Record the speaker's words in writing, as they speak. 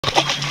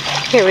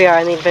Here we are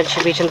on the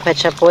Adventure Beach and the Pet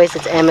Shop Boys.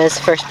 It's Emma's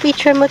first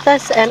beach run with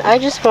us, and I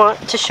just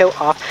want to show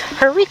off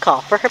her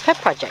recall for her pet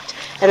project.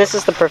 And this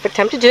is the perfect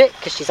time to do it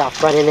because she's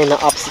off running in the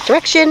opposite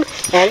direction.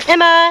 And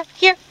Emma,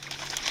 here.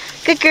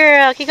 Good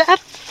girl. Can you go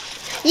up?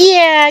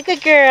 Yeah,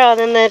 good girl.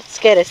 Then let's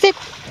get a sit.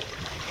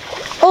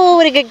 Oh,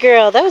 what a good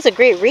girl. That was a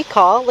great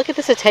recall. Look at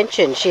this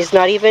attention. She's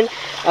not even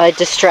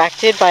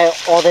distracted by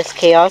all this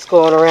chaos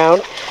going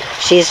around.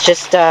 She's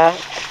just,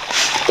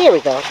 there we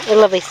go. A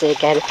lovely sit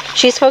again.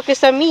 She's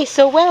focused on me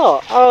so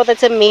well. Oh,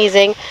 that's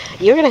amazing.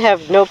 You're going to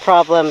have no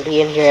problem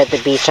being here at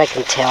the beach, I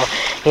can tell.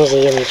 Here's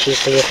a yummy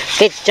cheese for you.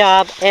 Good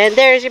job. And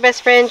there's your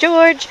best friend,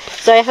 George.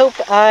 So I hope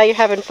you're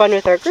having fun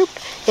with our group.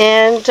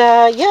 And,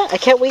 yeah, I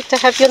can't wait to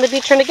have you on the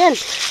beach run again.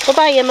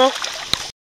 Bye-bye, Emma.